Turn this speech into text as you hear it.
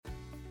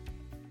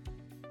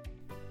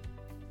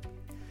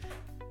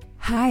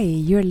Hi,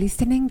 you're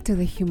listening to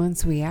The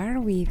Humans We Are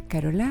with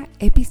Carola,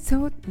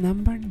 episode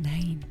number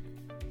 9.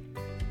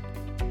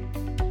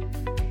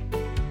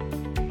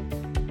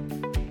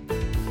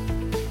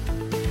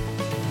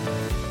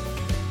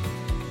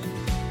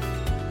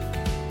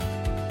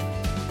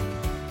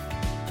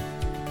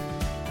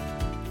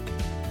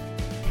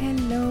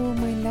 Hello,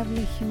 my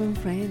lovely human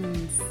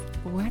friends.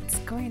 What's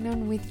going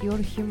on with your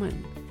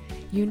human?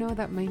 You know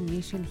that my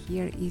mission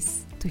here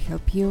is to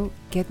help you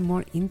get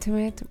more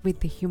intimate with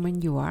the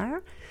human you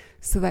are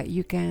so that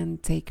you can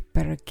take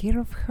better care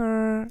of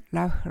her,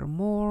 love her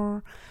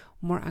more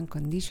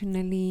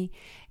unconditionally,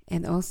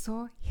 and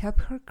also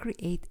help her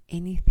create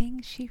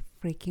anything she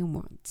freaking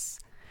wants.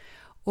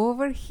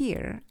 Over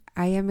here,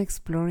 I am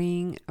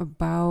exploring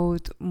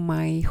about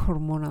my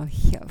hormonal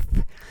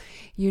health.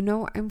 You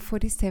know, I'm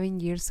 47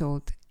 years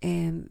old,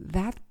 and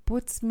that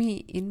puts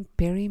me in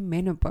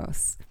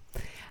perimenopause.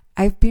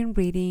 I've been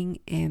reading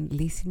and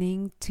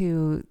listening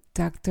to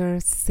Dr.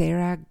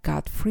 Sarah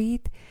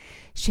Gottfried.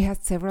 She has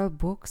several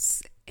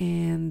books,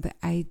 and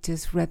I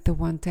just read the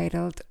one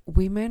titled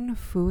Women,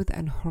 Food,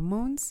 and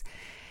Hormones.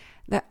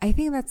 I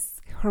think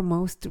that's her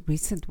most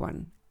recent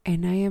one.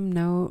 And I am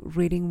now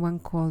reading one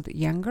called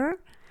Younger,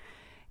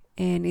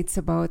 and it's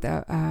about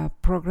a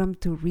program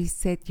to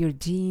reset your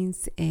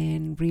genes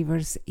and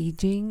reverse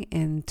aging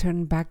and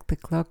turn back the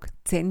clock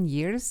 10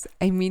 years.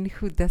 I mean,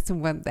 who doesn't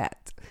want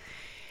that?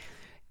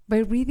 By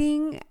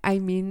reading, I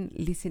mean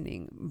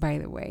listening, by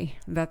the way.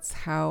 That's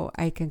how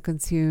I can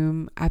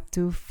consume up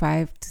to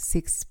 5 to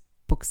 6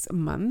 books a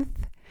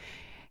month.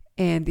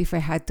 And if I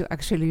had to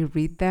actually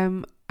read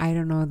them, I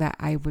don't know that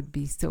I would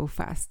be so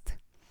fast.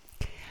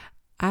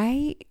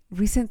 I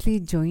recently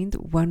joined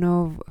one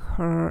of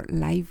her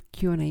live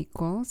Q&A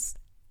calls.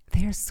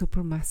 They're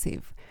super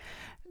massive.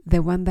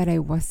 The one that I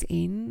was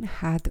in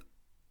had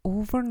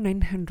over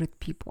 900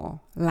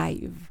 people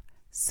live.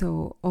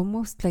 So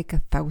almost like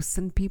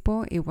 1,000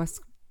 people. It was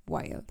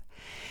wild.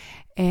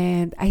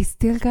 And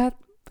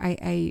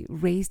I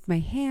raised my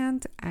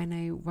hand and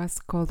I was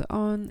called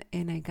on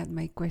and I got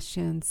my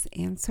questions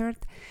answered.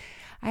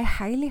 I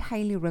highly,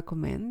 highly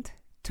recommend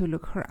to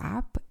look her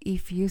up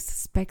if you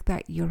suspect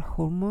that your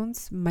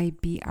hormones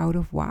might be out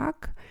of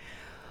whack,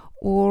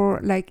 or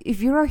like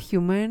if you're a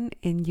human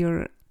and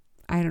you're,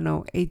 I don't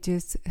know,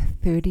 ages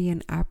 30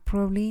 and up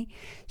probably.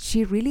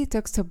 She really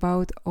talks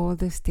about all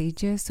the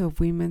stages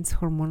of women's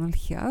hormonal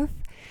health.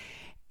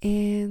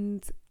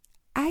 And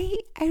I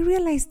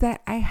realized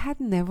that I had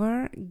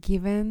never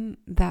given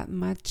that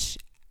much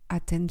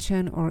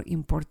attention or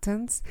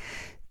importance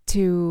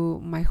to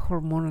my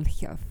hormonal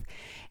health.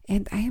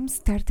 And I am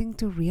starting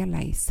to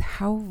realize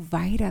how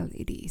vital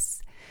it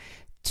is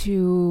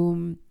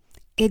to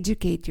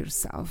educate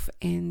yourself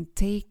and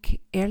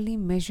take early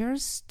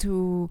measures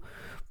to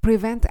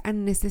prevent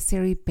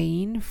unnecessary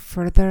pain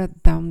further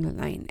down the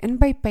line. And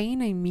by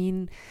pain, I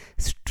mean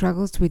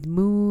struggles with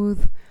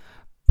mood,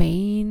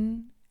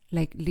 pain,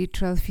 like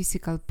literal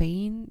physical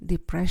pain,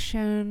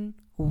 depression,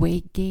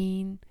 weight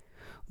gain,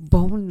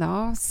 bone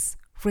loss,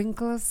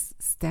 wrinkles,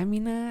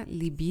 stamina,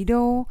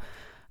 libido,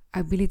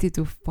 ability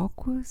to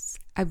focus,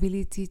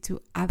 ability to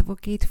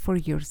advocate for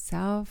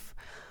yourself,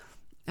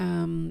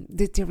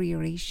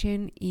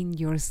 deterioration in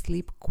your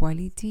sleep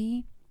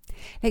quality.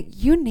 Like,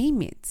 you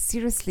name it.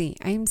 Seriously,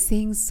 I'm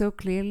saying so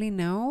clearly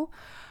now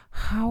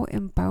how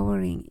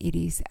empowering it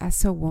is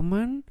as a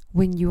woman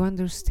when you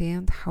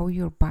understand how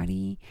your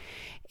body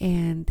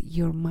and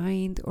your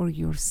mind or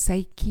your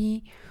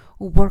psyche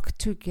work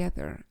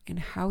together and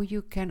how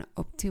you can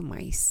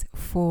optimize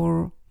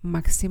for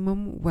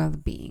maximum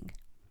well-being.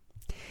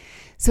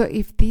 So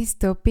if this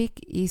topic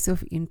is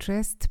of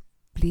interest,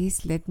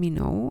 please let me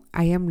know.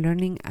 I am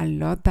learning a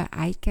lot that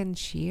I can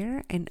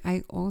share, and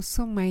I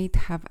also might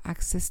have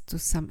access to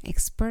some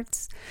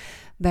experts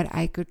that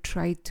I could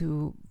try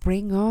to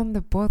bring on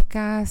the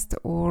podcast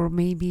or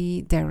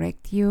maybe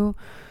direct you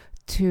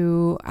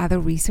to other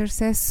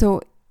resources.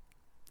 So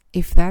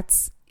if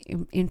that's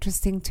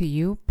interesting to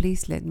you,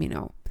 please let me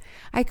know.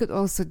 I could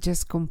also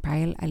just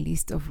compile a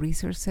list of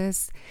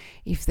resources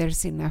if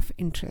there's enough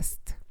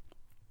interest.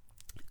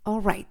 All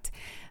right,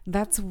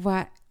 that's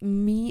what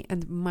me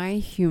and my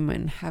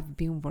human have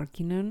been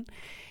working on.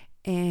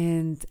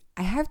 And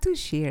I have to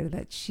share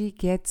that she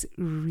gets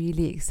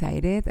really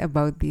excited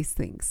about these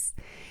things.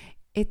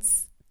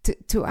 It's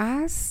to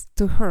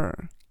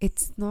her,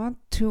 it's not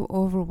too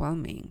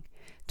overwhelming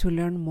to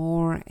learn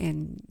more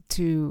and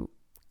to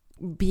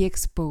be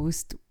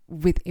exposed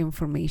with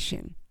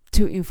information.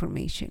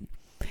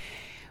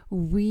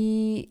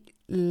 We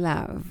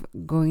love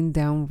going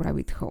down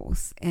rabbit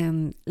holes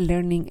and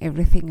learning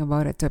everything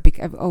about a topic.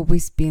 I've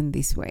always been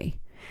this way.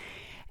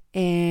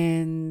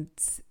 And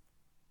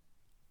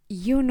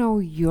you know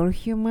your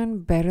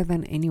human better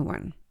than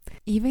anyone.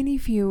 Even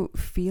if you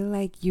feel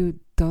like you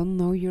don't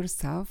know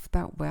yourself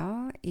that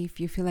well, if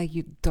you feel like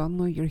you don't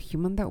know your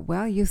human that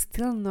well, you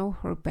still know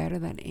her better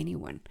than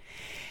anyone.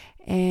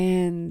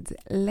 And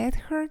let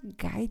her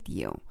guide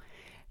you.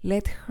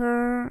 Let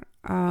her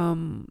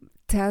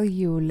tell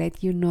you,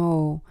 let you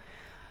know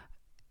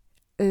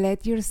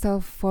let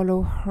yourself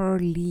follow her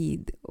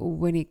lead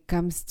when it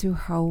comes to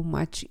how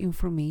much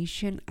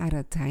information at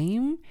a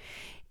time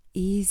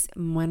is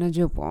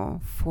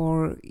manageable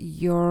for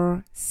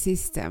your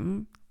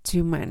system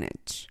to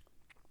manage.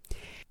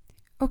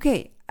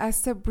 Okay,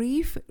 as a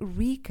brief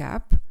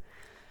recap,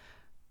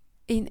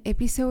 in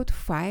episode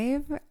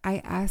 5,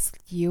 I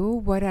asked you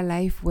what a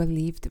life well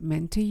lived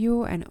meant to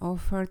you and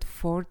offered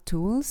 4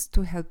 tools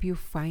to help you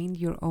find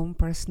your own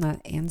personal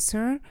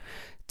answer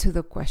to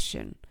the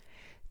question.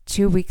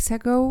 2 weeks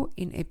ago,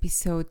 in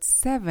episode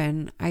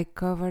 7, I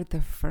covered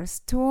the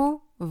first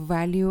tool,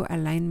 value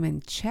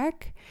alignment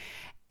check,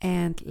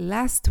 and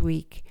last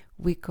week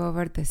we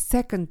covered the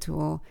second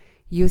tool,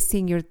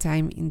 using your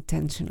time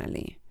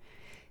intentionally.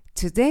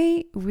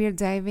 Today, we're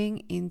diving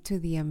into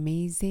the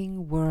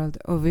amazing world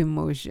of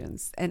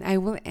emotions, and I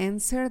will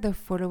answer the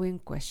following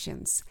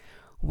questions.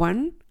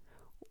 1,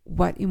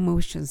 what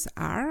emotions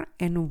are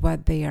and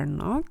what they are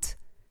not.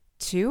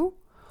 2,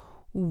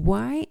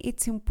 why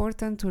it's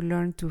important to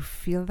learn to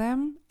feel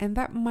them, and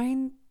that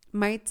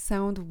might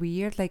sound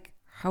weird, like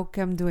how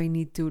come do I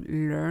need to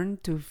learn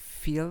to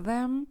feel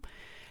them?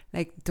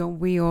 Like, don't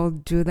we all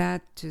do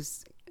that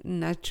just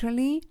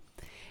naturally?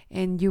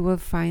 And you will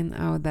find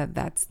out that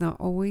that's not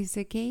always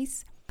the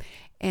case,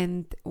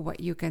 and what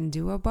you can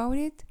do about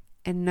it.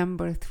 And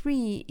number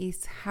 3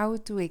 is how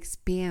to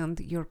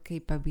expand your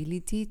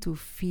capability to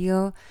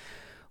feel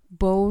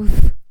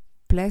both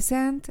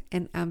pleasant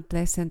and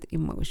unpleasant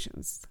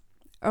emotions.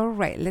 All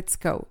right, let's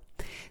go.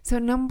 So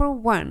number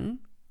 1,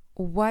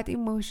 what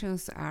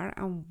emotions are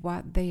and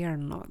what they are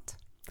not.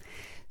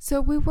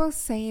 So we will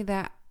say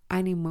that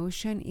an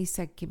emotion is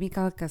a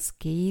chemical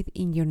cascade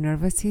in your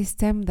nervous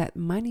system that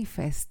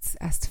manifests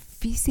as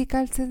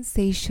physical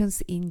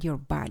sensations in your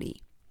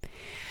body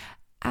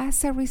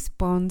as a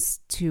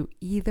response to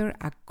either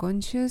a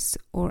conscious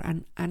or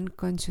an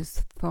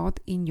unconscious thought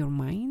in your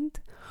mind,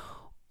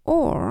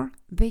 or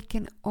they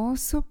can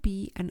also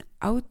be an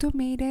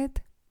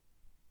automated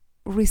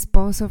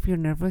response of your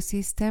nervous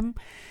system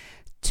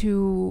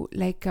to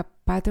like a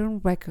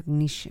pattern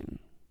recognition.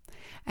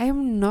 I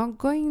am not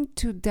going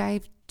to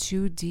dive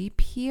too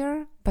deep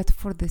here, but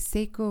for the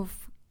sake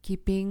of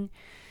keeping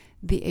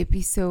the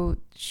episode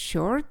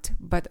short,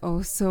 but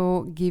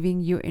also giving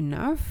you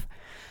enough,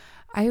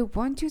 I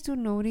want you to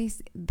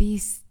notice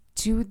these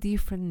 2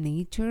 different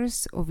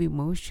natures of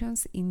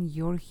emotions in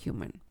your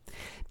human,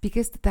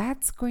 because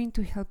that's going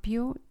to help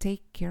you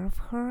take care of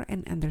her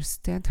and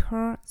understand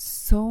her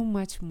so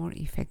much more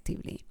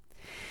effectively.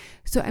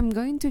 So I'm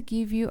going to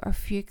give you a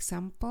few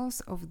examples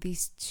of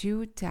these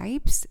 2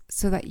 types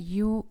so that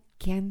you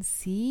can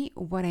see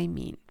what I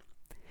mean.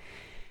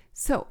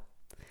 So,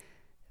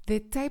 the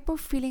type of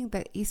feeling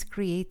that is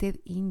created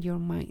in your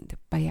mind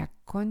by a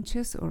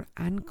conscious or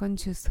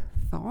unconscious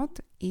thought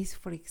is,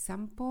 for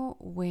example,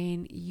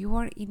 when you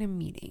are in a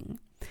meeting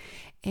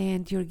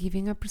and you're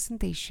giving a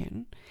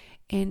presentation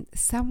and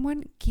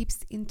someone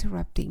keeps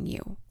interrupting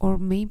you, or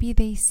maybe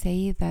they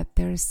say that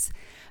there's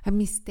a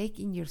mistake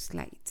in your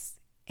slides,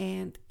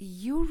 and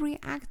you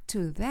react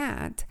to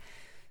that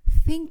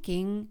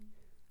thinking,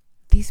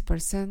 this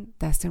person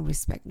doesn't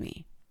respect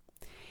me.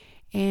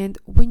 And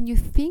when you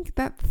think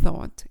that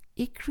thought,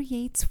 it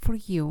creates for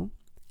you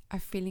a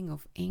feeling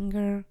of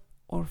anger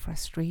or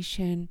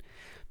frustration,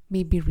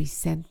 maybe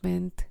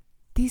resentment,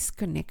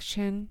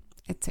 disconnection,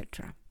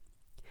 etc.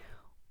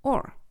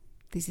 Or,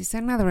 this is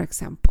another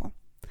example.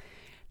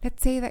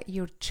 Let's say that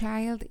your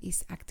child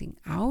is acting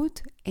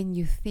out and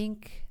you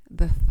think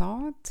the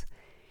thought,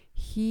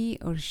 he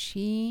or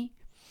she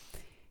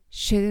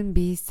shouldn't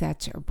be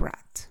such a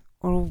brat,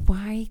 or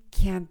why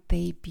can't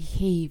they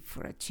behave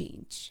for a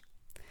change?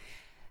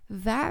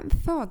 That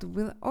thought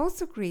will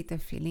also create a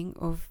feeling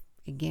of,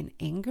 again,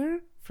 anger,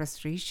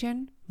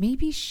 frustration,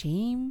 maybe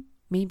shame,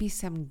 maybe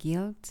some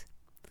guilt.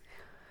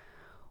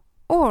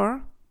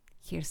 Or,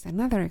 here's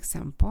another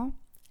example.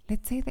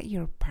 Let's say that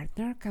your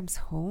partner comes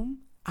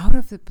home out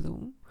of the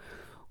blue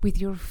with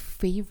your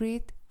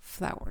favorite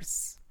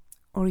flowers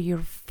or your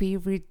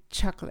favorite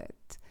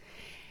chocolate,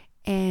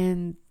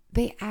 and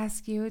they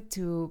ask you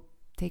to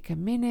take a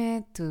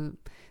minute to,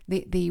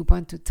 they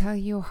want to tell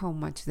you how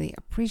much they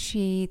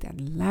appreciate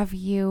and love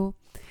you.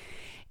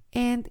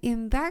 And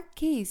in that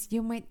case,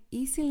 you might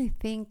easily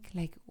think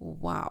like,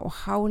 wow,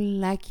 how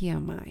lucky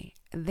am I?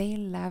 They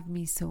love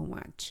me so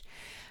much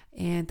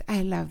and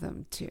I love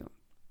them too.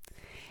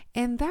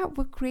 And that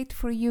will create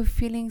for you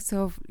feelings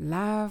of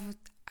loved,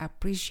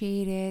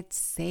 appreciated,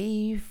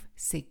 safe,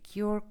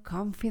 secure,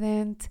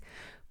 confident,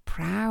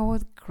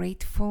 proud,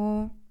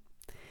 grateful.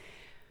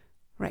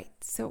 Right,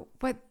 so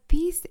what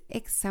these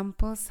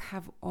examples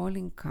have all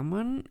in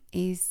common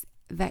is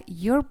that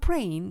your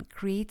brain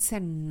creates a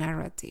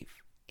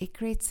narrative. It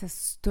creates a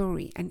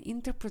story, an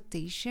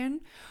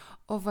interpretation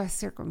of a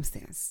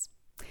circumstance.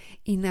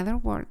 In other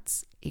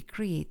words, it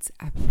creates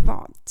a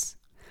thought.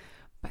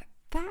 But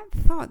that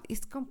thought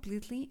is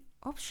completely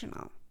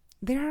optional.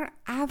 There are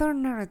other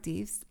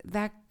narratives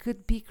that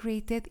could be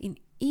created in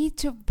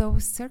each of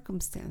those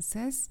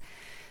circumstances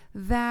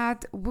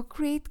that will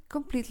create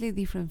completely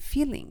different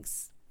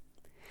feelings.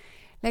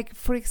 Like,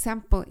 for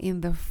example,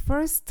 in the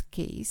first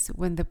case,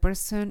 when the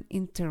person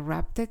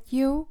interrupted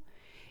you,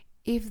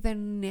 if the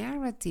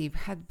narrative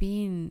had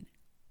been,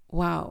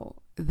 wow,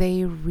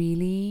 they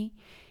really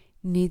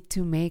need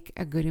to make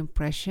a good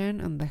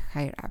impression on the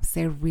higher ups,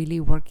 they're really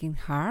working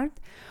hard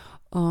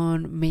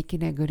on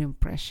making a good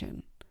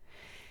impression,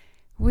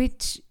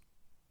 which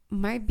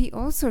might be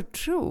also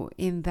true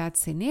in that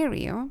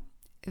scenario,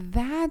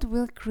 that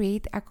will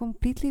create a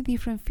completely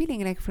different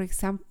feeling. Like, for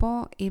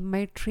example, it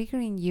might trigger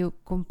in you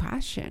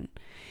compassion.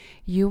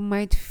 You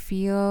might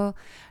feel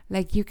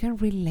like you can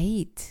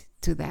relate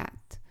to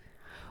that.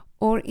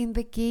 Or in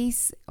the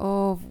case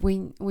of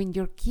when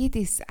your kid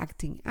is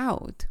acting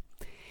out,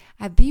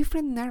 a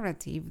different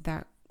narrative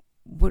that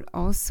would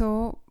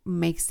also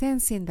make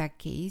sense in that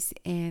case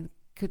and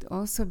could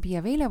also be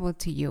available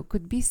to you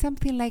could be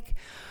something like,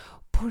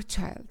 poor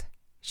child,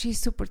 she's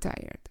super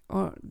tired,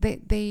 or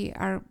they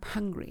are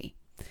hungry.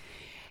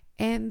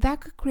 And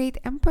that could create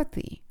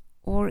empathy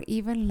or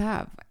even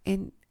love.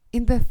 And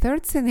in the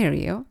third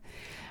scenario,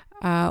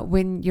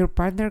 when your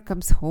partner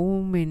comes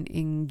home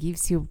and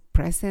gives you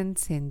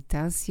presents and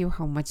tells you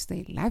how much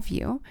they love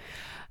you,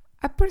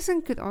 a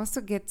person could also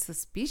get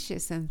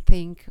suspicious and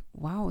think,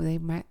 wow, they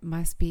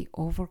must be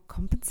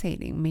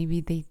overcompensating.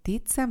 Maybe they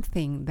did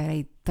something that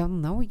I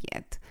don't know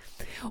yet.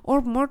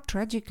 Or more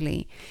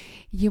tragically,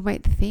 you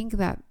might think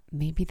that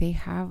maybe they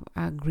have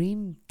a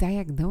grim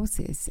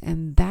diagnosis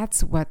and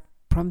that's what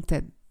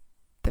prompted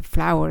the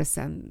flowers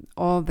and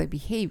all the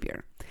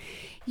behavior.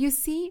 You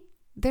see,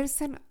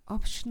 there's an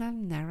optional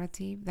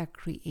narrative that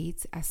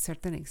creates a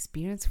certain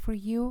experience for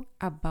you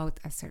about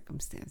a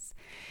circumstance.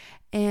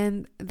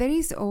 And there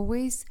is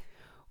always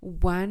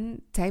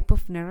one type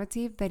of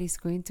narrative that is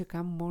going to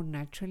come more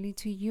naturally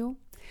to you.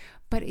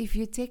 But if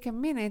you take a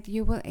minute,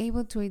 you will be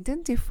able to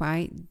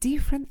identify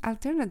different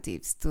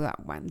alternatives to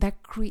that one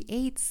that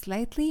create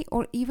slightly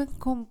or even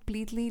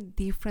completely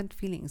different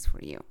feelings for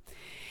you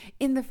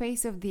in the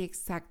face of the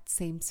exact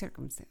same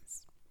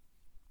circumstance.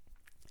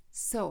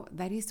 So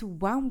that is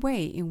one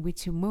way in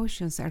which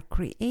emotions are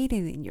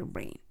created in your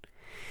brain.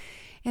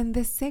 And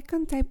the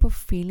second type of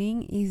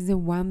feeling is the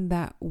one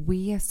that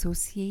we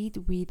associate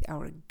with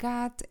our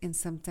gut, and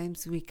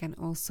sometimes we can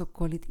also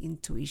call it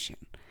intuition.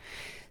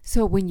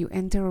 So when you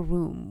enter a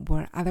room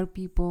where other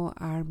people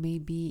are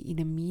maybe in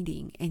a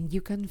meeting and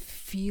you can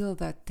feel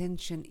that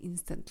tension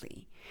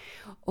instantly,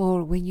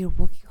 or when you're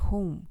walking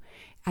home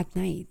at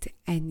night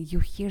and you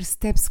hear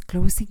steps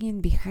closing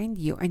in behind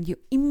you and you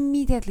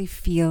immediately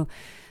feel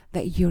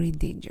that you're in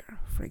danger,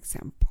 for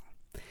example.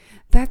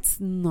 That's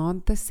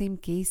not the same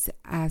case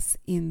as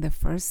in the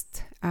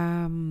first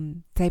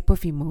type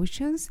of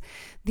emotions.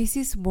 This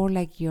is more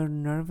like your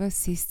nervous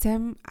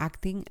system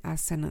acting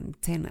as an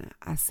antenna,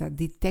 as a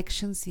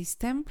detection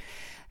system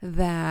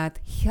that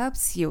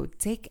helps you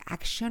take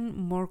action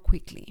more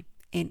quickly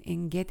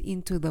and get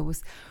into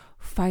those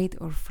fight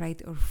or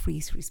flight or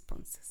freeze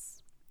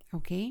responses.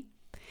 Okay?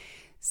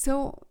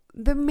 So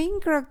the main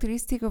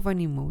characteristic of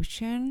an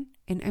emotion,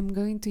 and I'm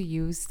going to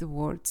use the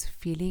words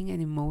feeling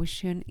and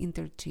emotion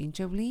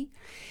interchangeably,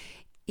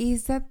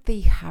 is that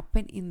they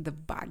happen in the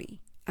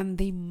body and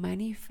they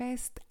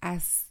manifest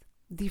as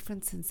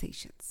different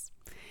sensations.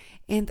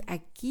 And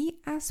a key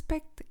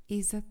aspect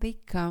is that they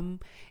come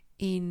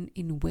in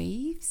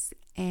waves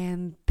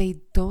and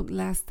they don't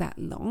last that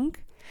long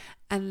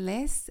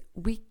unless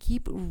we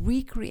keep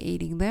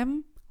recreating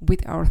them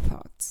with our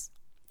thoughts.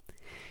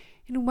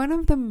 And one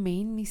of the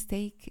main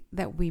mistakes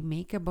that we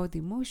make about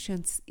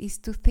emotions is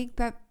to think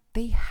that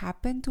they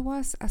happen to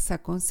us as a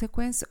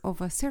consequence of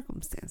a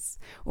circumstance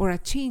or a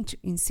change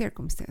in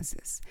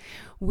circumstances.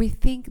 We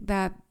think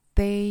that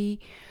they,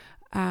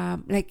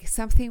 like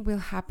something will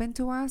happen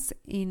to us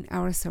in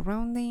our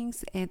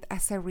surroundings, and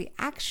as a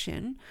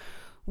reaction,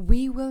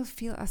 we will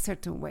feel a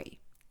certain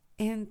way.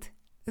 And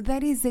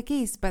that is the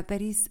case, but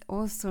that is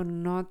also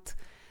not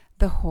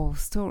the whole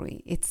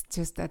story. It's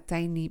just a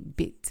tiny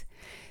bit.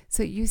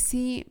 So you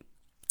see,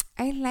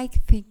 I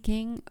like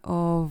thinking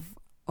of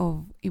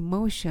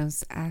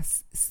emotions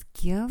as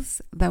skills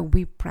that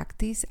we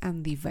practice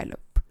and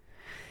develop.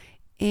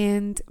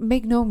 And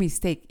make no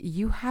mistake,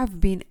 you have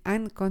been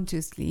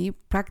unconsciously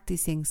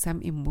practicing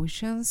some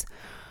emotions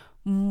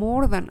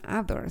more than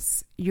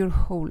others your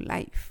whole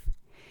life.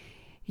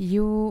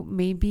 You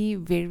maybe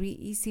very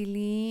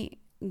easily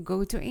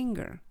go to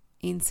anger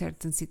in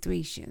certain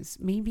situations.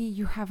 Maybe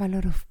you have a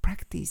lot of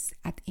practice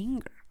at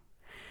anger.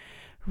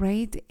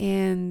 Right?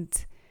 And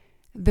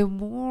the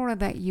more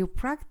that you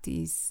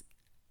practice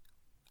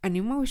an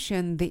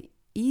emotion, the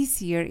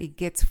easier it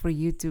gets for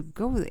you to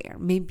go there.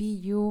 Maybe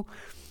you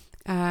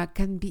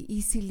can be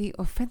easily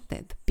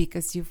offended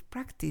because you've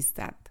practiced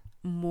that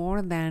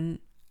more than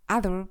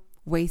other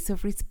ways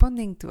of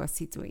responding to a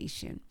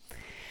situation.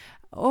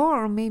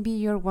 Or maybe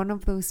you're one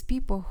of those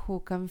people who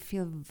can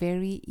feel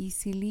very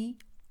easily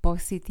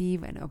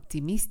positive and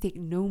optimistic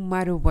no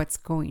matter what's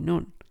going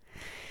on.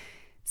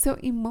 So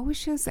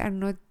emotions are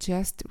not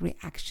just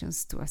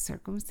reactions to a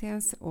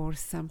circumstance or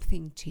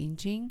something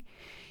changing.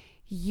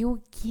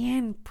 You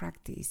can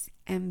practice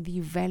and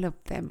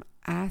develop them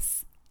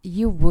as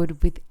you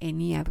would with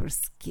any other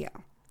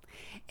skill.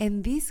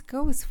 And this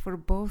goes for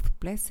both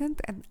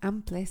pleasant and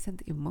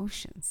unpleasant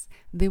emotions.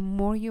 The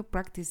more you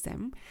practice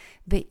them,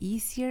 the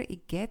easier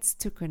it gets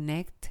to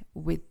connect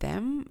with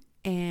them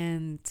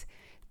and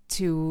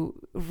to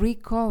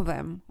recall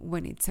them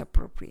when it's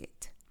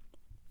appropriate.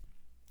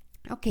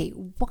 Okay,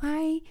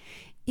 why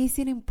is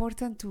it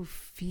important to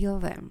feel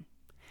them?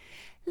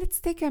 Let's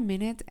take a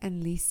minute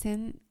and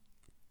listen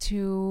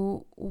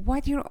to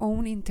what your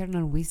own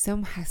internal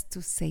wisdom has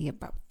to say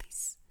about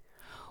this.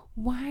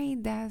 Why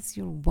does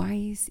your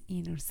wise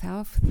inner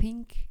self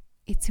think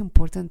it's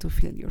important to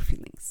feel your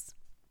feelings?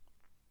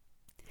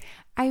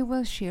 I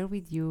will share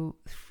with you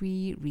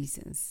 3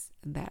 reasons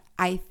that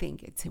I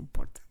think it's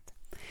important.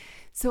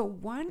 So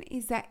one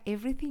is that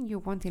everything you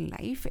want in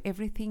life,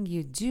 everything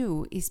you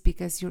do is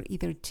because you're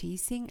either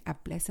chasing a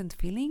pleasant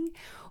feeling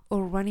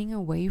or running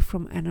away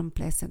from an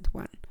unpleasant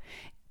one.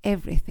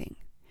 Everything.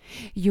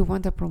 You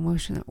want a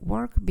promotion at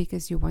work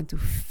because you want to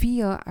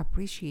feel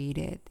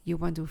appreciated. You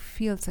want to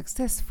feel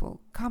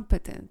successful,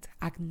 competent,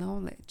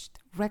 acknowledged,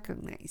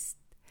 recognized.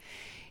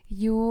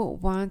 You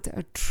want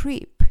a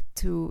trip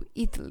to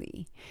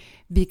Italy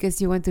because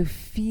you want to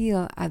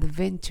feel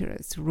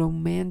adventurous,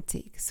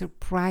 romantic,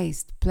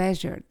 surprised,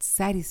 pleasured,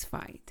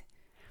 satisfied.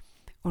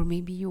 Or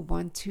maybe you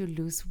want to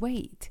lose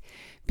weight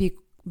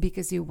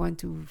because you want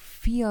to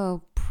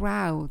feel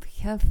proud,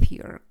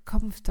 healthier,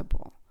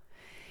 comfortable.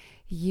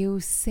 You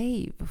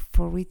save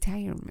for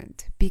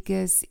retirement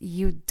because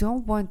you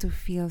don't want to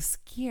feel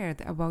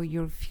scared about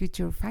your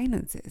future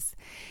finances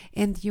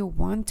and you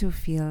want to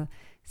feel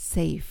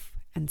safe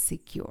and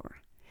secure.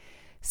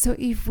 So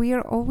if we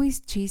are always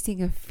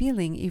chasing a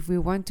feeling, if we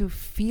want to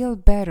feel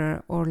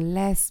better or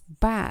less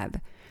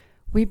bad,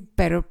 we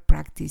better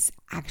practice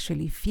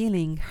actually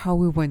feeling how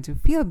we want to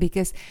feel,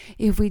 because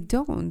if we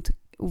don't,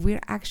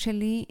 we're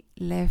actually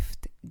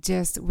left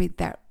just with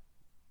that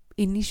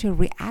initial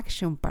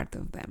reaction part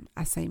of them,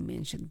 as I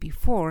mentioned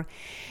before,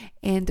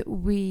 and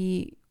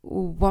we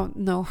won't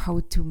know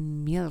how to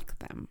milk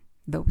them,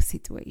 those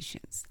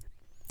situations.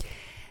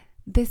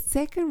 The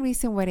second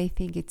reason why I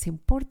think it's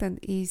important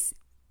is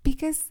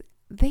because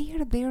they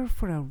are there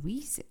for a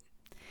reason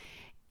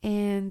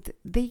and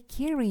they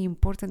carry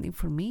important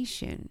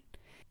information.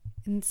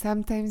 And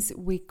sometimes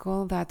we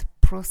call that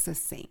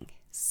processing.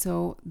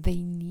 So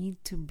they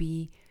need to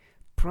be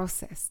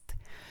processed.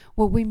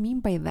 What we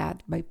mean by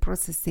that, by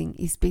processing,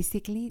 is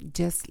basically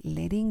just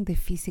letting the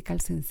physical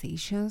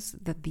sensations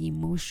that the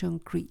emotion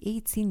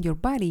creates in your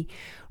body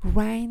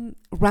run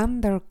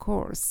their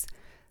course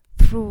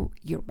through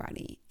your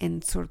body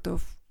and sort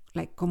of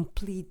like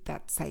complete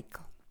that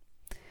cycle.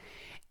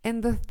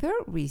 And the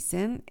third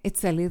reason,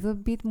 it's a little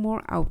bit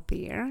more out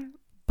there,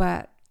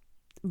 but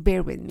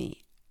bear with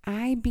me.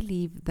 I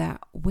believe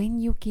that when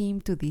you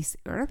came to this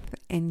earth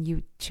and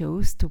you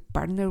chose to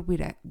partner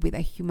with a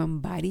human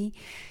body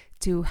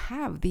to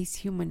have this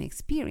human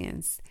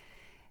experience,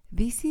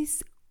 this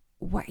is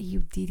what you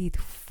did it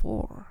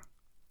for,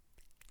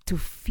 to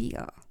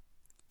feel,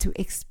 to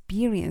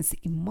experience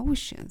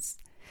emotions.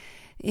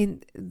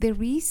 And the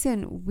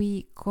reason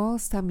we call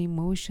some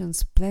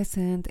emotions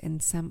pleasant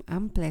and some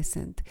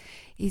unpleasant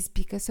is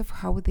because of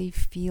how they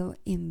feel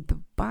in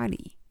the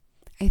body.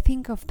 I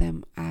think of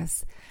them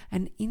as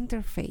an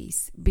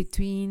interface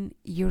between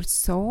your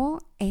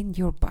soul and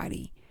your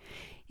body.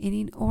 And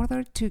in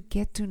order to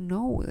get to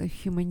know the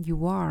human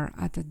you are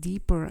at a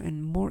deeper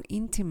and more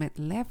intimate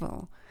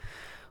level,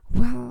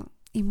 well,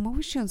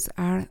 emotions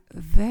are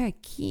the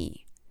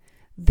key.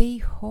 They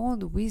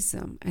hold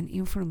wisdom and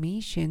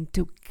information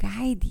to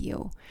guide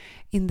you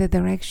in the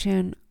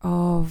direction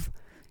of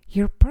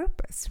your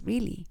purpose,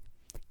 really.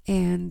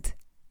 And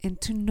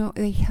to know,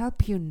 they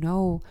help you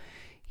know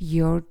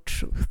your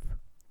truth.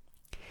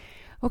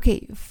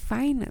 Okay,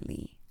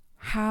 finally,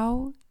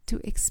 how to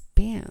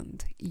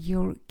expand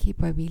your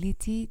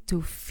capability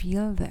to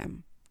feel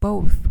them,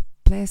 both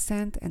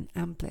pleasant and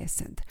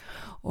unpleasant,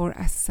 or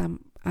as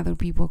some other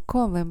people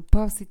call them,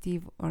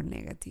 positive or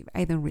negative.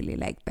 I don't really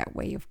like that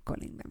way of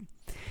calling them.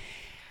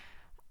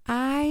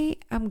 I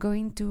am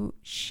going to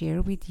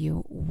share with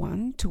you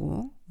one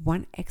tool,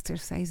 one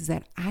exercise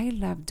that I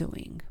love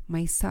doing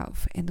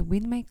myself and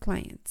with my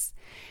clients.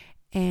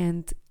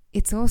 And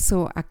it's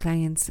also a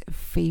client's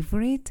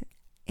favorite,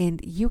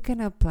 and you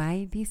can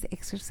apply this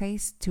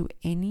exercise to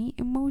any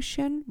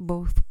emotion,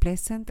 both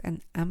pleasant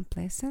and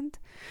unpleasant.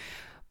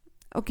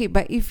 Okay,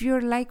 but if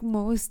you're like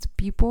most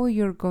people,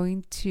 you're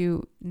going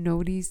to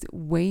notice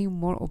way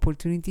more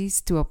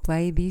opportunities to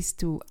apply this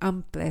to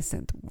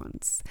unpleasant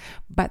ones.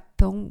 But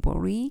don't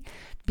worry,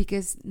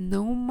 because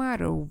no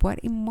matter what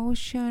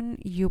emotion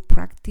you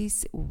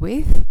practice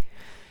with,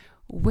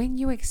 when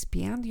you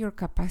expand your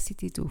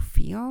capacity to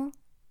feel,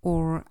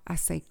 or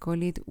as I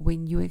call it,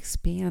 when you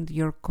expand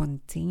your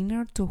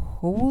container to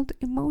hold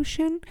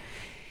emotion,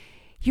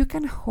 you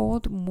can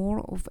hold more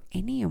of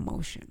any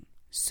emotion.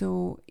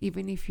 So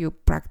even if you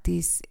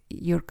practice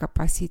your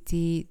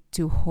capacity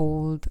to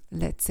hold,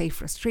 let's say,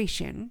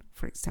 frustration,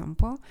 for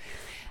example,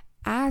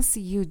 as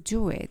you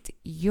do it,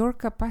 your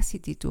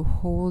capacity to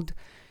hold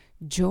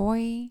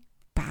joy,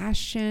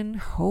 passion,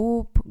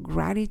 hope,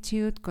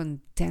 gratitude,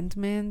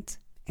 contentment,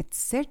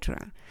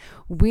 etc.,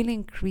 will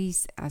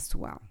increase as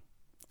well.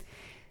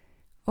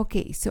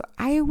 Okay, so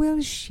I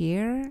will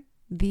share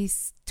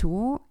this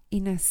tool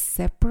in a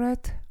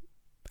separate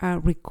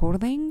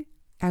recording.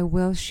 I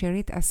will share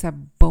it as a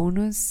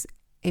bonus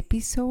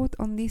episode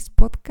on this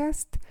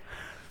podcast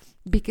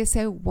because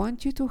I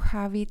want you to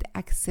have it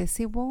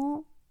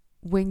accessible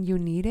when you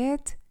need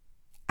it,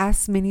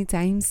 as many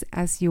times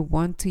as you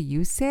want to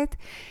use it,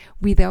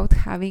 without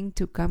having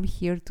to come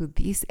here to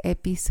this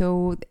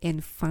episode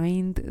and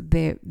find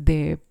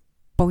the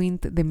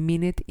point, the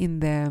minute in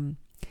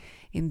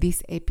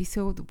this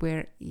episode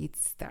where it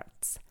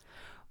starts.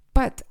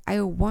 But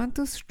I want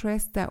to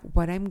stress that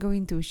what I'm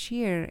going to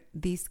share,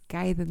 this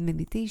guided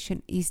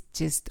meditation, is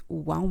just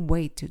one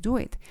way to do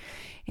it.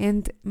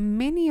 And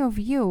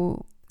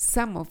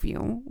some of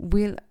you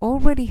will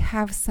already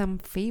have some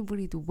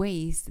favorite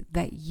ways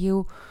that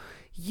you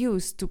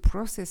use to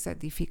process a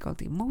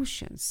difficult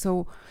emotion.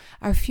 So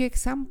a few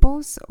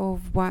examples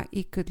of what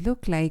it could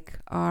look like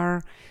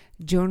are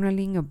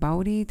journaling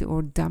about it,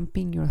 or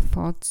dumping your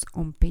thoughts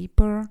on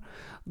paper,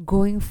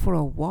 going for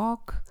a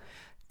walk,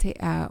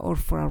 or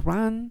for a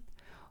run,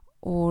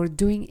 or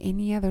doing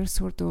any other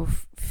sort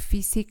of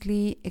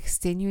physically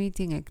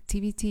extenuating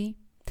activity,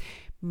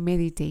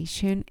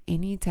 meditation,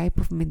 any type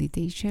of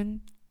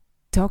meditation,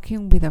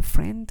 talking with a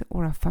friend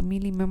or a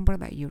family member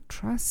that you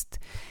trust,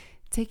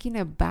 taking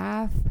a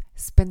bath,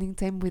 spending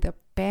time with a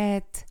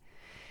pet.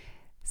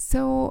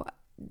 So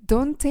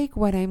don't take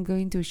what I'm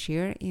going to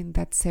share in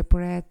that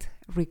separate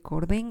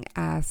recording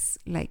as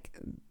like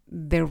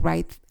the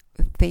right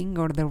thing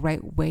or the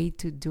right way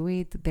to do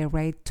it, the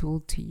right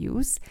tool to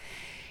use.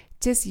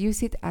 Just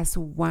use it as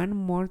one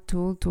more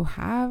tool to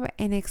have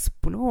and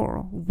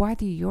explore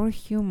what your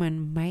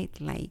human might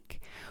like,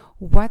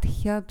 what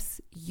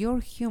helps your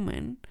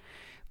human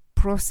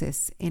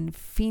process and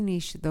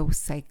finish those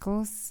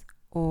cycles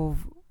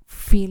of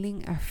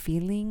feeling a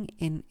feeling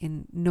and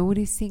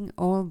noticing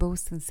all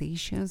those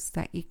sensations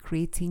that it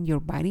creates in your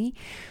body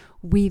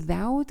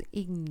without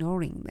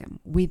ignoring them,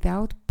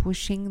 without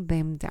pushing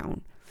them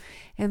down.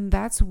 And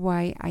that's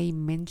why I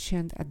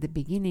mentioned at the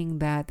beginning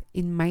that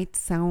it might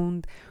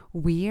sound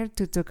weird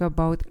to talk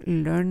about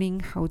learning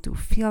how to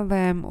feel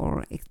them,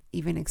 or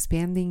even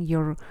expanding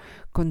your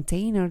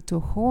container to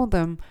hold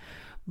them.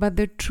 But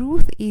the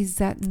truth is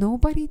that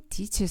nobody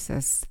teaches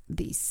us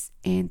this.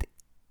 And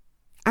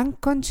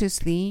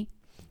unconsciously,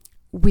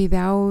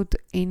 without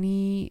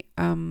any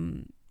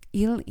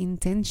ill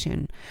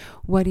intention,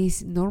 what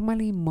is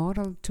normally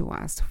modeled to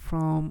us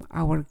from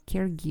our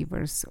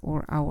caregivers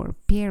or our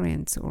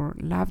parents or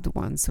loved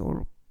ones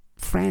or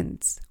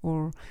friends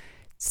or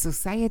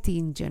society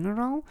in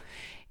general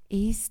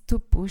is to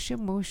push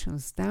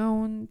emotions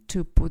down,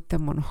 to put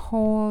them on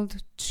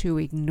hold, to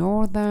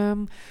ignore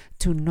them,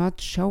 to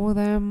not show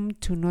them,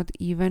 to not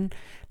even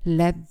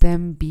let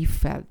them be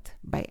felt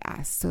by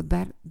us. So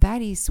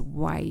that is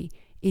why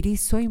it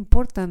is so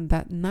important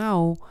that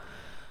now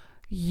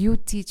you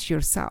teach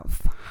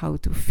yourself how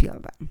to feel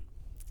them.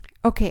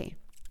 Okay,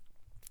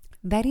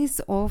 that is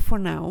all for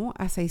now.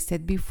 As I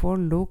said before,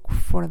 look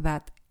for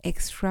that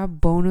extra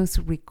bonus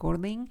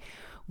recording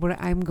where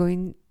I'm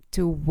going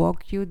to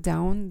walk you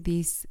down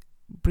this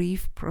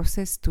brief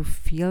process to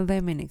feel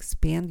them and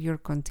expand your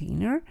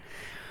container.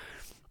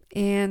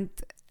 And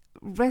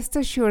rest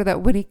assured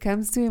that when it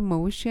comes to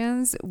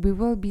emotions, we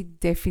will be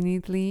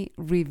definitely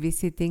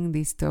revisiting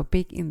this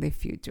topic in the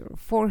future,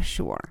 for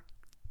sure.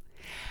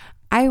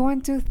 I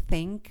want to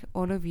thank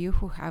all of you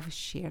who have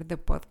shared the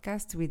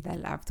podcast with a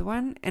loved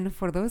one. And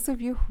for those of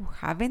you who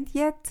haven't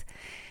yet,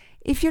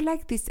 if you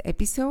like this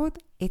episode,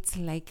 it's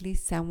likely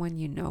someone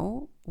you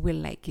know will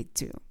like it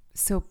too.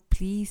 So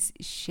please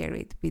share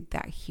it with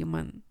that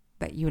human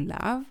that you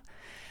love,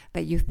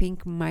 that you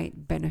think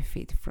might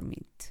benefit from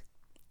it.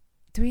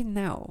 Do it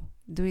now.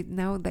 Do it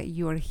now that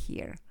you are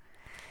here.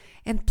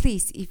 And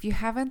please, if you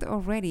haven't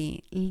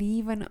already,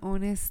 leave an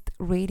honest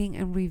rating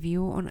and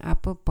review on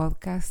Apple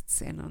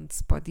Podcasts and on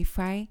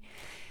Spotify.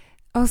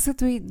 Also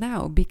do it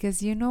now,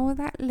 because you know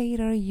that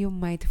later you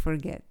might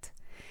forget.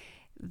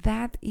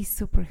 That is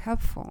super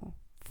helpful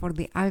for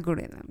the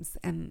algorithms,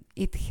 and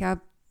it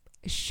helps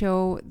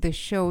show the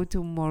show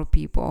to more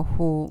people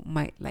who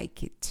might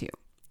like it too.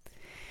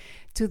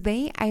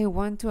 Today, I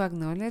want to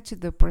acknowledge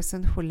the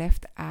person who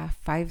left a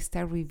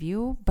 5-star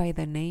review by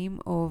the name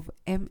of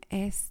MSTPER.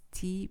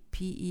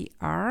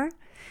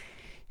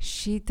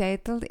 She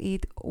titled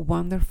it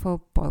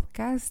Wonderful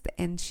Podcast,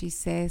 and she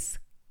says,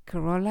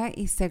 Carola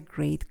is a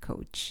great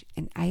coach,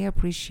 and I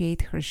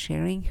appreciate her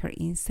sharing her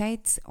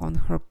insights on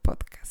her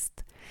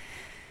podcast.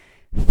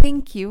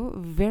 Thank you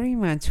very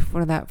much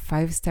for that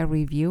 5-star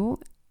review.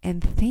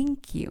 And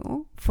thank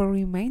you for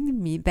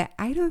reminding me that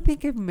I don't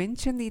think I've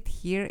mentioned it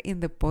here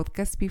in the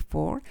podcast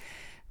before,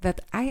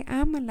 that I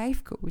am a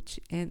life coach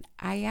and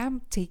I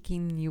am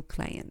taking new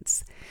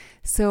clients.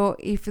 So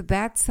if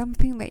that's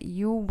something that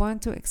you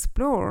want to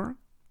explore,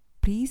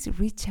 please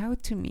reach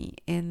out to me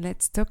and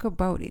let's talk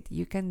about it.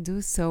 You can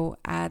do so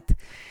at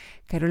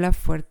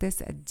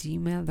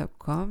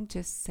carolafuertes@gmail.com.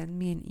 Just send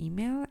me an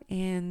email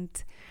and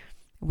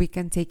we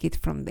can take it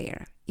from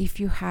there. If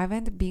you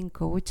haven't been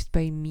coached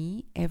by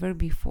me ever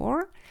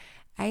before,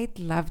 I'd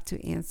love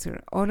to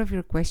answer all of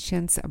your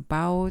questions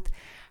about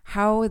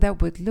how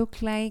that would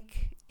look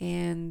like,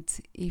 and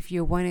if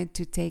you wanted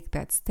to take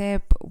that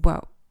step,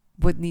 what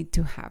would need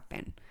to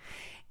happen.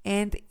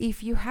 And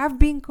if you have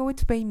been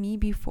coached by me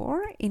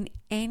before in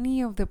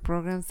any of the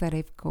programs that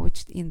I've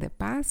coached in the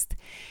past,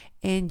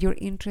 and you're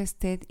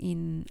interested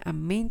in a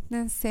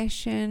maintenance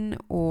session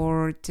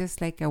or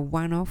just like a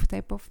one-off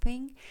type of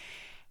thing,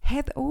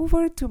 head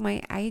over to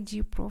my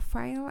IG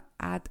profile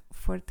at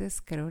Fuertes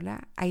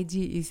Carola.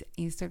 IG is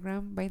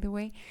Instagram, by the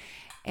way,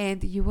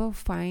 and you will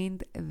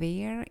find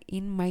there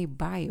in my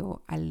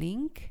bio a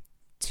link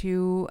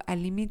to a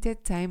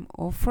limited time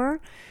offer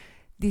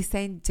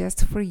designed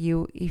just for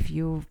you if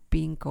you've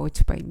been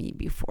coached by me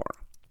before.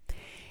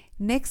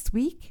 Next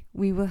week,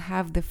 we will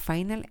have the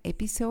final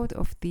episode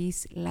of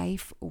this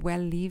Life Well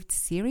Lived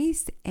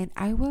series, and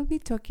I will be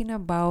talking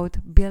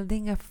about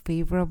building a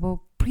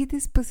favorable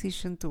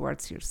predisposition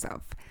towards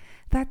yourself.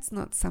 That's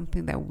not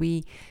something that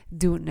we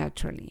do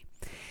naturally.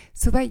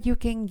 So that you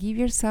can give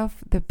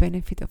yourself the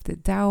benefit of the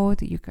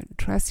doubt, you can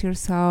trust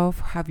yourself,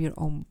 have your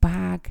own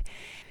back,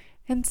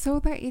 and so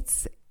that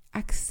it's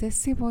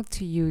accessible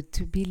to you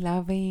to be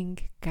loving,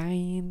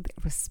 kind,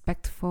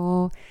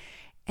 respectful,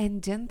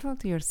 and gentle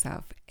to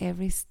yourself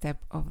every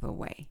step of the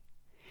way.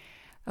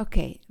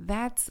 Okay,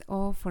 that's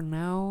all for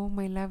now,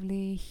 my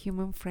lovely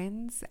human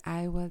friends.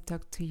 I will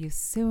talk to you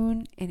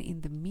soon, and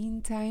in the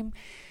meantime,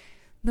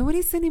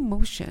 notice an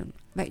emotion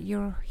that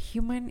your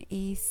human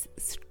is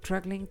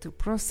struggling to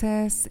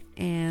process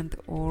and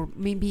or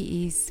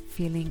maybe is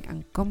feeling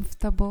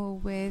uncomfortable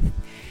with,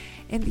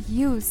 and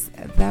use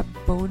that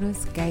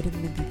bonus guided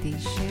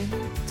meditation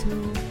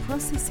to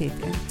process it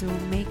and to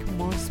make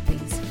more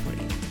space for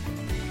it.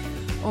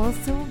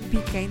 Also,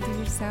 be kind to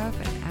yourself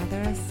and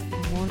others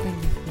more than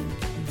you think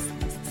is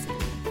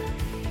necessary.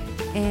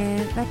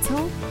 And that's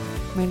all,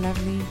 my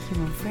lovely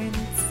human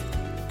friends.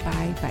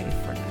 Bye bye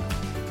for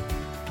now.